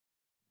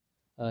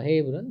Hey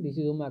everyone, this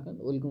is Umakan.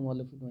 Welcome all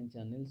of you to my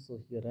channel. So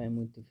here I am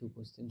with a few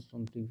questions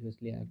from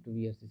previously I have to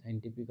BARC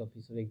Scientific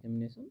Officer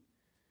examination.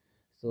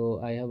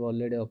 So I have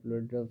already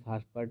uploaded the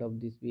first part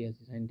of this BARC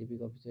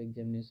Scientific Officer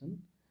examination,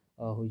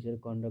 which are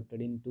conducted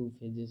in two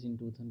phases in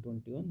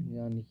 2021.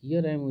 And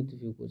here I am with a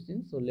few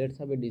questions. So let's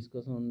have a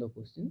discussion on the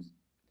questions.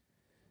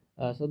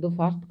 So the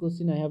first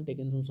question I have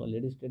taken from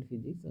solid state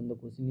physics, and the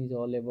question is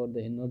all about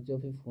the energy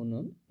of a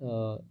phonon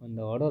and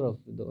the order of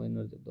the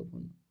energy of the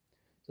phonon.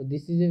 So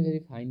this is a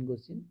very fine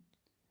question.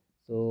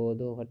 So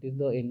what is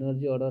the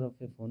energy order of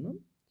a phonon?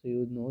 So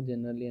you know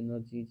generally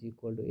energy is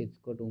equal to h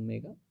squared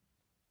omega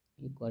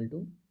equal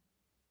to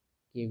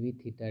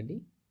kV theta d,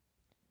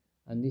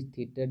 and this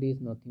theta d is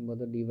nothing but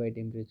the d by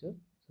temperature.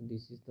 So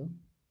this is the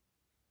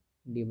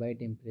d by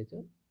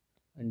temperature,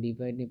 and d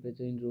by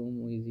temperature in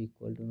room is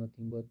equal to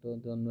nothing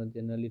but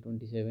generally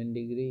 27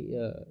 degree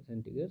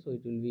centigrade. So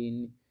it will be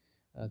in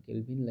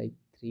Kelvin, like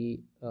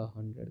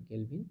 300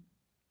 Kelvin.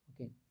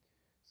 Okay.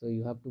 So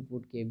you have to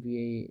put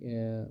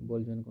kVA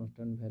Boltzmann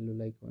constant value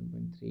like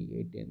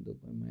 1.38 10 to the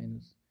power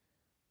minus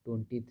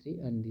 23,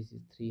 and this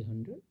is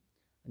 300,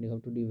 and you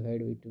have to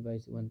divide it by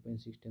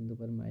 1.6 10 to the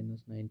power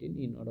minus 19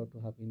 in order to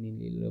have an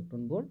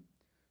electron volt.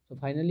 So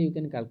finally you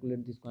can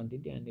calculate this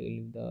quantity and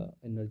you will the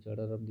energy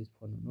order of this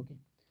phonon. Okay,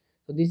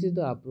 so this is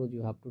the approach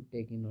you have to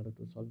take in order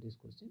to solve this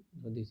question.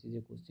 So this is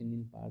a question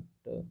in part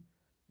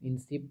in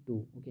SIP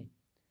 2. Okay,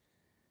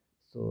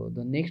 so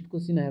the next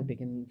question I have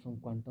taken from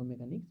quantum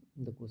mechanics.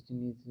 The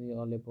question is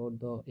all about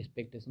the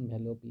expectation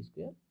value of p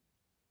square.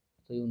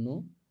 So you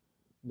know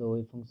the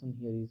wave function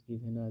here is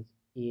given as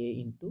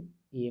a into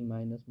a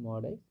minus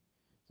mod x.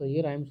 So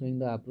here I am showing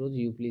the approach.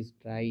 You please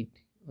try it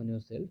on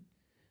yourself.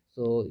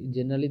 So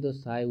generally the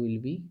psi will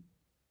be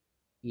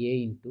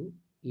a into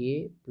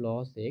a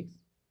plus x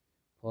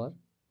for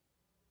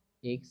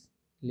x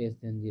less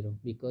than 0,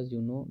 because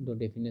you know the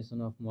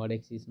definition of mod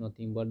x is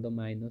nothing but the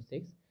minus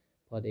x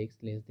for x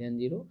less than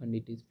 0, and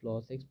it is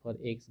plus x for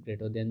x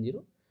greater than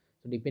 0.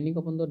 So depending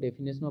upon the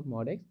definition of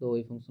mod x, the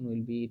wave function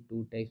will be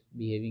two types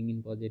behaving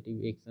in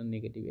positive x and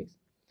negative x.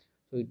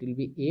 So it will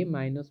be a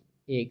minus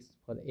x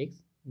for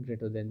x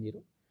greater than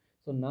 0.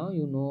 So now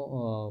you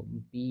know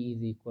p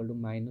is equal to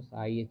minus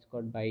I h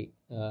squared by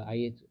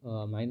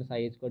minus I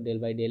h squared del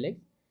by del x.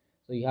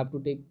 So you have to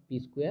take p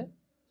square,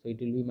 so it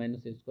will be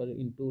minus h square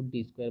into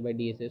d square by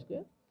ds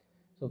square.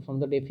 So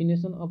from the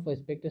definition of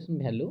expectation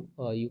value,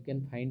 you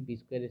can find p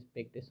square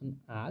expectation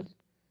as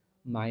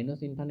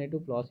minus infinite to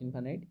plus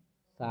infinite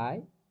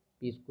psi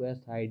p square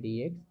psi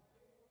dx.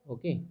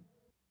 Okay.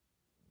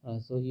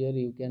 So here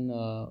you can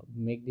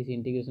make this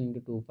integration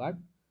into two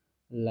parts,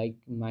 like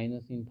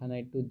minus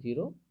infinite to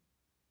 0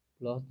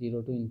 plus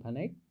 0 to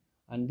infinite,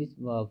 and this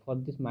for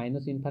this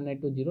minus infinite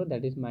to 0,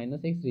 that is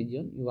minus x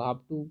region, you have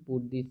to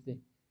put this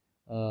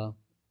uh,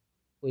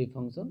 wave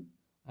function,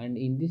 and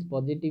in this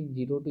positive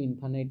 0 to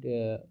infinite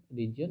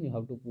region you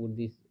have to put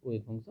this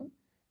wave function.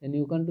 Then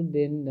you can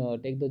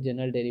take the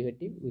general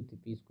derivative with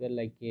p square,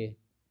 like a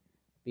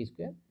p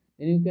square,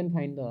 then you can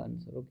find the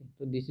answer. Okay,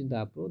 so this is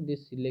the approach.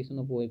 This selection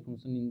of wave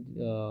function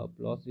in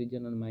plus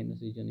region and minus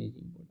region is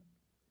important.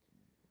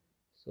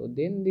 So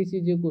then this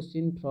is a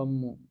question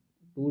from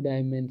two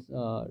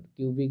dimensions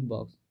cubic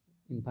box,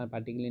 in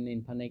particularly in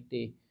infinite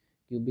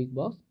cubic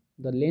box.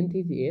 The length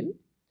is L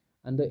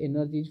and the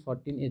energy is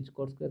 14 h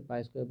square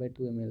pi square by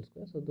 2 ml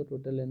square. So the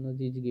total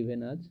energy is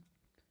given as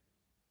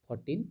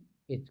 14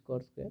 h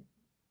square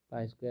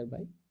pi square by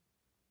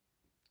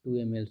 2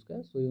 ml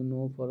square. So you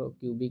know for a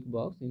cubic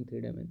box in 3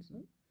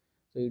 dimensional,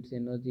 so its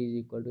energy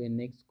is equal to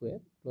nx square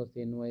plus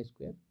ny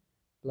square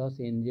plus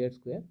nz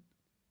square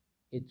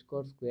h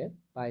square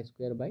pi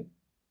square by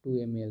 2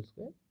 ml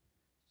square.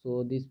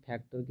 So this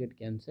factor get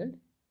cancelled,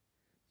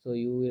 so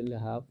you will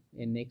have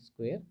nx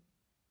square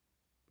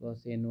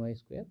plus ny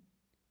square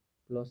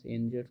plus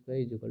nz square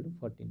is equal to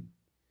 14.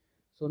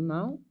 So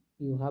now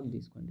you have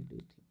this quantity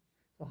with you.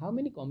 So how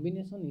many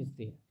combination is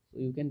there? So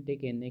you can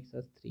take nx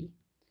as 3,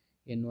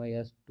 ny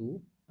as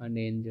 2, and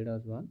nz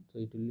as 1. So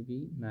it will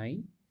be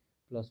 9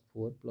 plus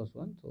 4 plus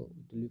 1, so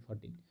it will be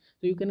 14.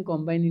 So you can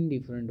combine in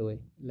different way,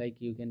 like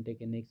you can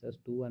take nx as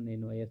 2 and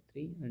ny as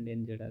 3 and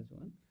nz as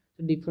 1.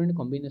 So different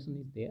combination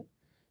is there.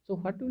 So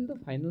what will the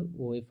final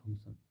wave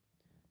function?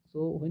 So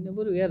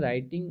whenever we are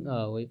writing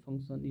wave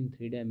function in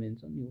 3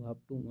 dimension, you have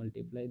to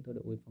multiply the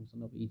wave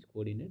function of each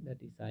coordinate,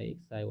 that is psi x,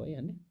 psi y,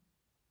 and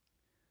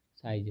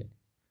psi z.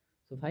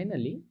 So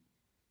finally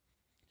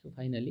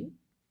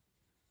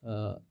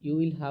you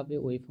will have a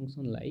wave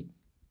function like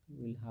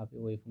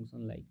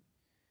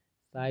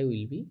psi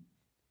will be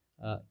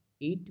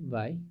 8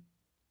 by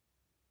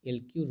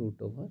LQ root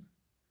over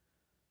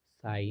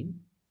sin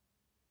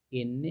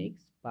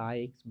nx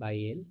pi x by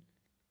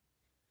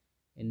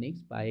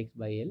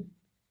L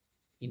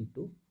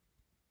into,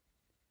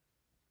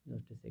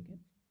 just a second,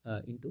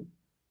 into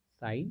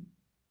sin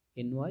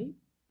ny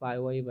pi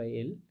y by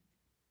L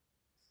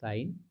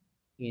sin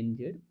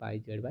nz pi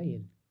z by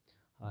L.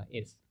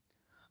 Yes.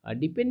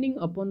 Depending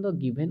upon the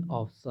given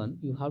option,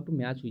 you have to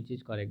match which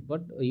is correct.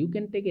 But you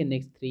can take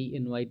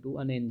nx3, ny2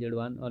 and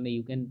nz1, or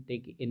you can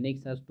take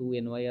nx as 2,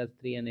 ny as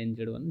 3 and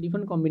nz1,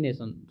 different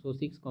combination. So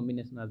 6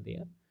 combination are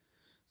there.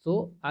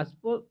 So as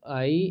per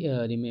I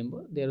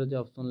remember, there was an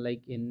option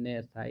like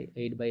nsi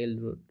 8 by l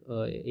root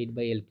 8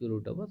 by lq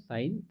root over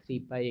sine 3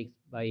 pi x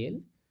by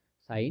l,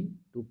 sine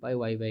 2 pi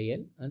y by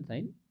l, and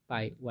sine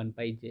pi 1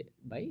 pi j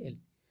by l.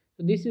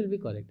 So this will be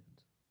correct.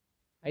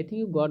 I think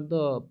you got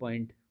the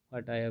point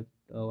what I have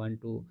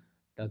want to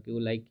talk you,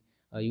 like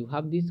you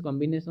have this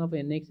combination of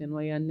nx,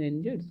 ny and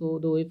nz, so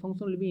the wave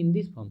function will be in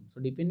this form.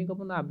 So depending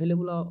upon the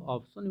available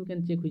option, you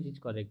can check which is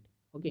correct.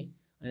 Okay,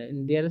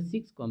 and there are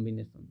 6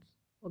 combinations,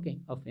 okay,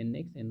 of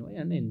nx, ny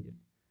and nz.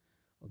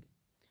 Okay,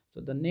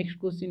 so the next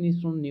question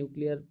is from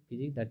nuclear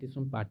physics, that is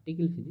from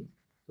particle physics.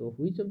 So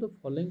which of the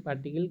following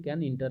particle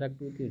can interact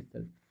with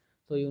itself?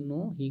 So you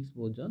know Higgs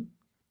boson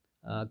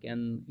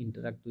can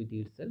interact with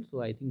itself.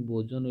 So I think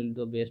boson will be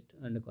the best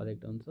and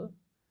correct answer.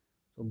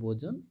 So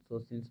boson,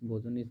 so since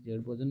boson is Z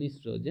boson is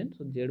chosen,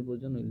 so Z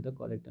boson will be the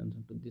correct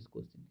answer to this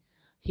question.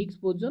 Higgs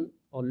boson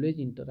always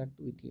interact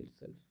with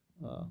itself.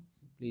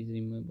 Please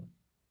remember.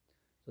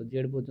 So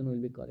Z boson will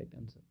be correct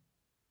answer.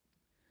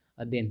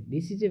 Then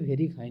this is a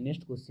very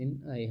finest question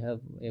I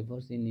have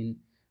ever seen in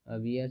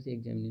BARC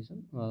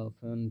examination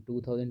from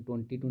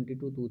 2020 to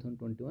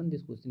 2021.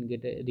 This question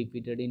get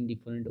repeated in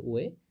different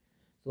way.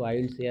 So I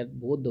will share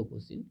both the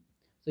question.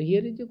 So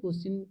here is a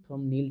question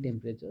from Néel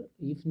temperature.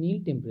 If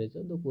Néel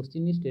temperature, the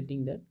question is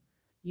stating that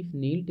if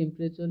Néel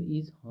temperature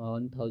is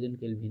 1000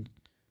 Kelvin,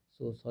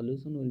 so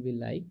solution will be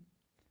like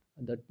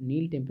the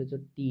Néel temperature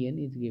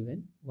Tn is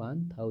given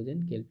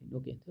 1000 Kelvin.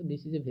 Okay, so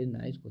this is a very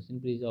nice question.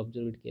 Please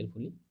observe it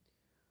carefully.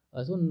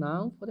 So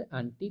now for the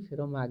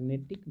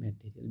antiferromagnetic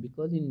material,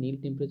 because in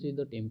Néel temperature is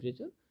the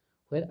temperature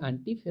where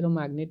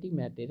antiferromagnetic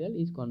material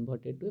is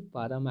converted to a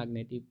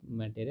paramagnetic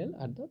material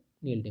at the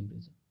Néel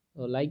temperature.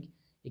 So like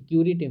a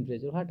Curie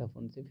temperature, what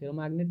happens? A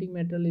ferromagnetic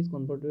material is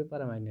converted to a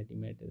paramagnetic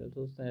material.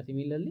 So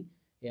similarly,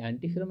 a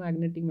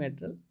antiferromagnetic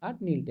material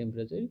at Néel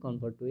temperature will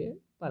convert to a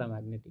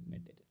paramagnetic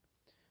material.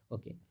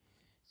 Okay.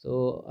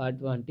 So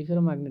at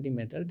antiferromagnetic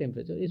metal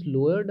temperature is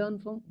lower down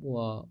from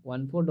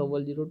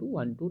 1400 to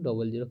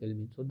 1200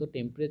 Kelvin. So the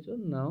temperature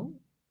now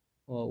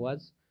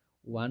was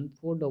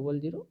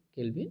 1400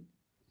 Kelvin.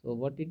 So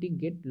what it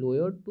get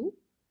lowered to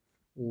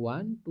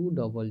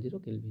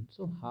 1200 Kelvin.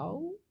 So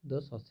how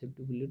the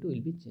susceptibility will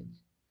be changed?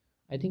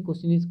 I think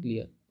question is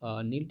clear.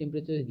 Néel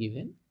temperature is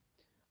given.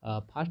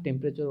 First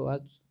temperature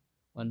was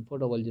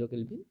 1400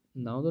 Kelvin.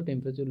 Now the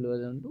temperature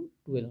lower down to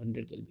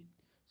 1200 Kelvin.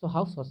 So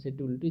how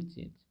susceptibility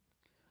change?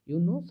 You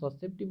know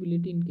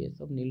susceptibility in case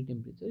of Néel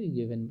temperature is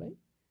given by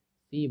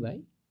C by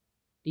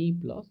T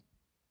plus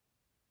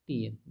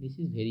Tn. This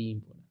is very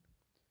important.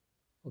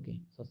 Okay,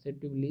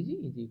 susceptibility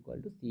is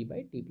equal to C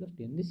by T plus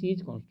Tn. This C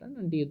is constant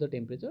and T is the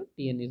temperature,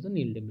 Tn is the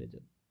Néel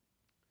temperature.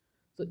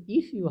 So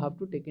if you have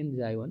to take in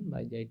Xi1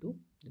 by Xi2,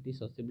 that is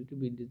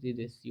susceptibility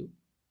ratio,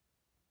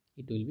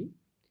 it will be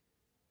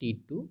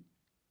T2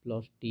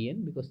 plus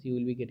Tn, because C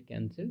will be get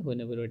cancelled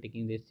whenever you are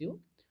taking ratio,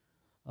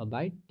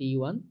 by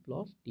T1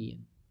 plus Tn.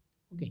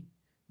 Okay,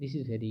 this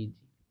is very easy.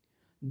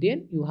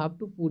 Then you have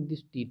to put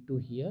this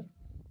T2 here,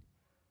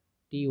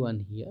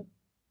 T1 here,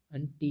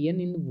 and Tn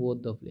in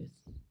both the place.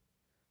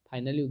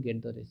 Finally you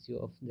get the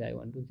ratio of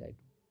Xi1 to Xi2.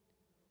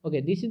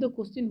 Okay, this is the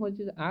question which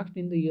is asked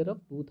in the year of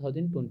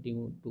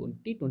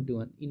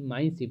 2021 in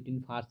mind shift,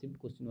 in far shift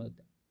question was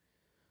that.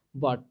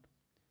 But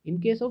in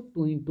case of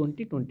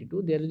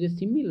 2022 there is a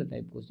similar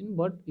type question,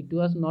 but it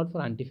was not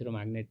for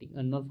antiferromagnetic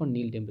and not for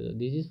Néel temperature.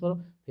 This is for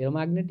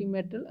ferromagnetic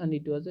metal and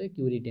it was a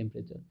Curie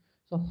temperature.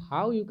 So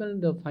how you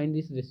can find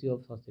this ratio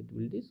of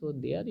susceptibility? So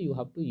there you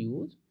have to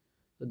use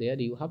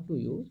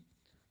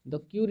the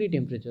Curie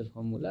temperature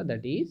formula,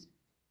 that is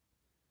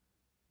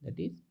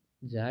Xi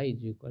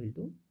is equal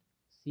to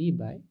C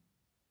by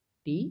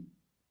T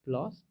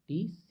plus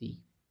Tc.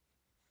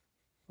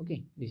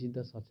 Okay, this is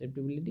the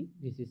susceptibility,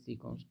 this is C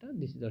constant,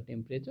 this is the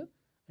temperature,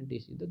 and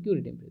this is the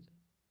Curie temperature.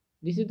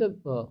 This is the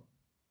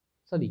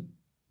sorry,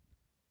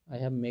 I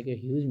have made a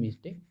huge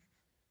mistake.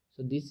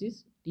 So this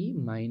is T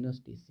minus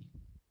Tc.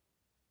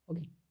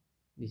 Okay,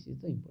 this is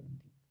the important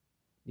thing.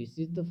 This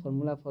is the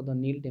formula for the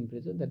Néel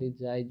temperature, that is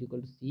Xi is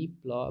equal to C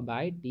plus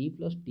by T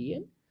plus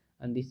Tn,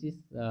 and this is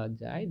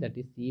Xi, that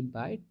is C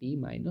by T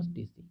minus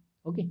Tc.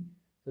 Okay,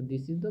 so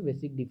this is the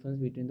basic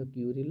difference between the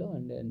Curie law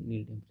and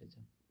Néel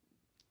temperature.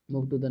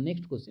 Move to the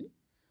next question.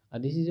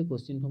 This is a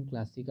question from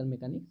classical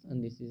mechanics,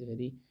 and this is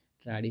very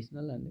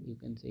traditional and you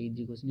can say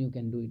easy question. You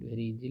can do it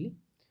very easily.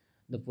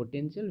 The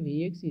potential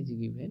Vx is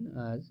given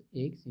as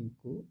x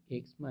into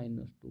x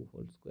minus 2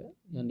 whole square,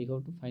 and you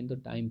have to find the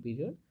time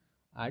period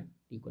at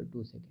equal to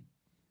 2 seconds.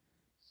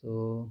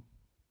 So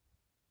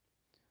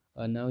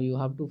now you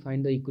have to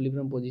find the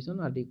equilibrium position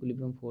at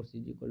equilibrium force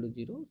is equal to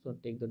 0. So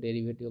take the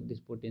derivative of this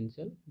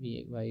potential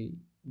Vx by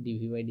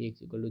dv by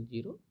dx equal to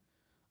 0.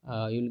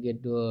 You will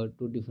get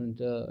two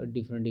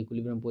different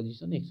equilibrium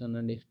position, x1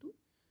 and x2.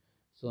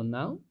 So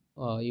now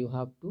you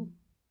have to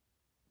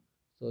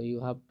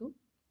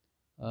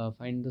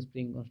find the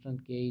spring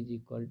constant K is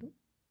equal to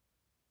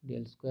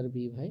del square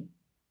V by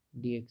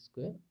dx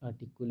square at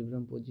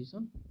equilibrium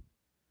position.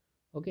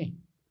 Okay,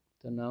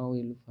 so now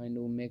we will find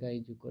omega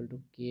is equal to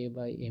K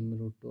by m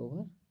root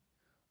over.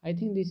 I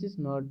think this is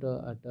not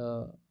at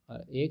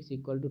x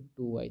equal to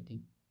 2, I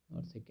think,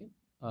 or second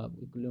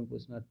equilibrium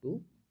position at 2.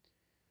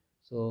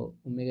 So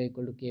omega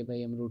equal to K by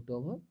m root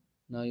over.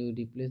 Now you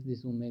replace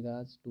this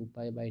omega as 2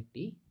 pi by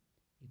t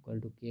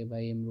equal to K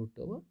by m root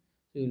over.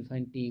 So you will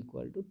find t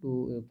equal to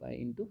 2 pi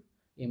into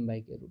m by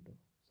K root over.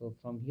 So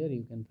from here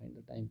you can find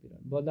the time period.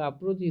 But the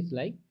approach is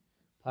like,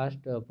 first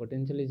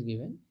potential is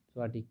given.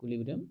 So at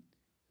equilibrium,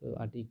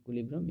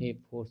 a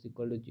force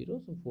equal to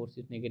 0. So force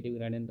is negative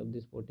gradient of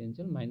this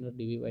potential minus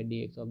dv by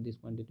dx of this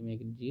quantity,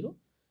 make it 0.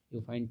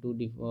 You find two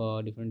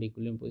different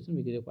equilibrium position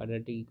because the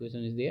quadratic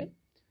equation is there.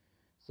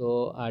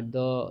 So at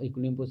the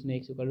equilibrium position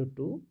x equal to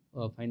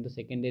 2, find the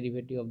second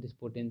derivative of this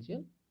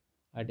potential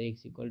at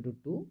x equal to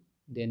 2.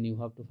 Then you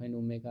have to find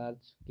omega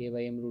as K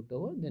by m root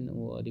over. Then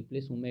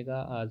replace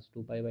omega as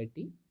 2 pi by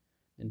t.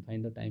 Then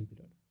find the time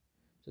period.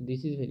 So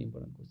this is very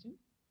important question.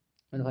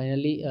 And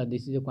finally,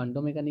 this is a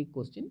quantum mechanics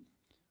question,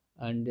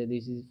 and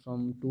this is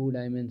from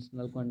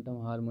two-dimensional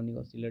quantum harmonic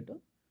oscillator.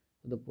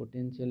 So the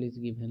potential is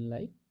given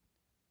like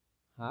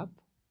half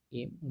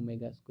m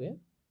omega square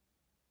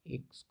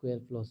x square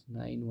plus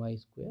 9y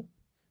square.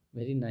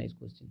 Very nice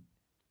question.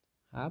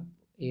 Half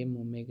m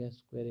omega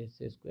square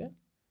s square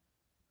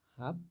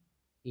half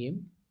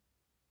m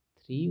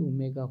 3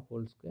 omega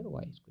whole square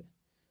y square.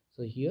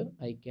 So here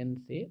I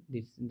can say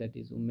this, that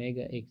is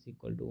omega x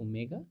equal to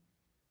omega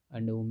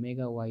and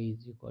omega y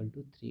is equal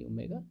to 3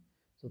 omega.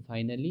 So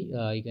finally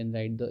I can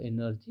write the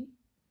energy,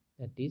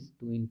 that is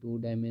 2 in 2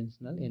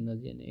 dimensional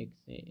energy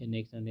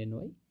nx and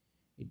ny.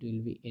 It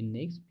will be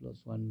nx plus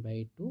 1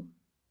 by 2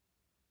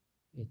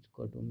 h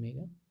cot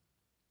omega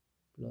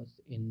plus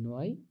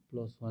ny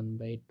plus 1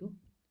 by 2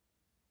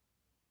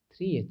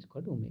 3 h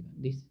cot omega.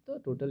 This is the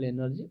total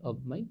energy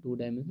of my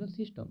two-dimensional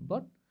system.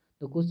 But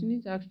the question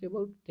is asked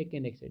about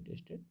second excited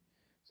state.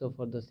 So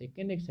for the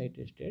second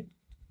excited state,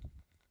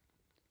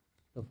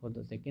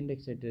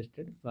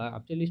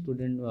 actually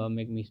student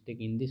make mistake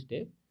in this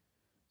step.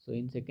 So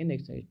in second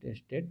excited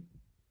state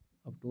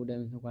of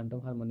two-dimensional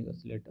quantum harmonic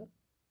oscillator,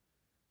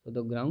 so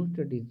the ground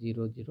state is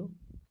 0 0,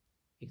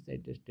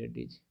 excited state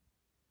is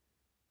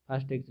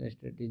first excited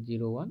state is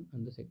 0 1,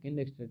 and the second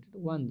excited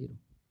state 1 0.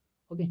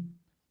 Okay,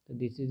 so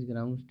this is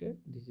ground state,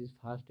 this is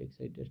first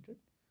excited state,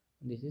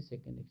 and this is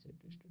second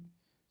excited state.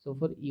 So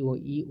for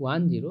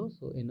E1 0,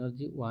 so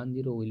energy 1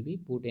 0 will be,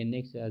 put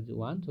nx as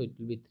 1, so it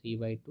will be 3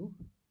 by 2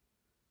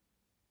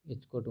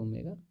 h cot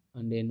omega,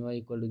 and ny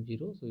equal to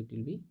 0, so it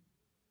will be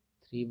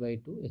 3 by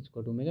 2 h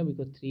cot omega,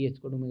 because 3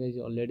 h cot omega is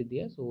already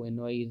there. So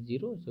ny is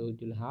 0, so it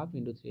will half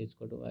into 3 h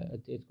cot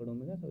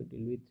omega, so it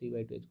will be 3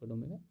 by 2 h cot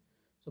omega.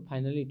 So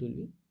finally it will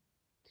be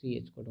 3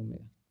 h cot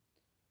omega.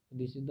 So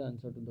this is the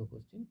answer to the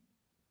question.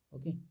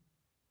 Okay,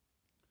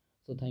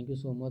 so thank you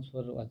so much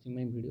for watching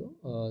my video.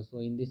 So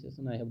in this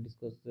session I have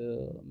discussed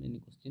many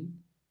questions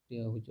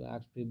which were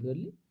asked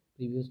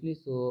previously.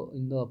 So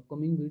in the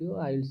upcoming video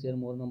I will share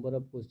more number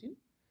of questions.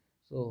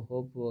 So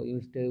hope you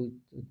will stay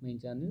with my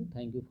channel.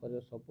 Thank you for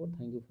your support.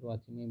 Thank you for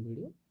watching my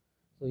video.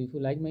 So if you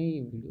like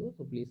my video,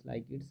 so please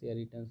like it, share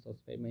it, and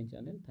subscribe my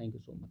channel. Thank you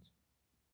so much.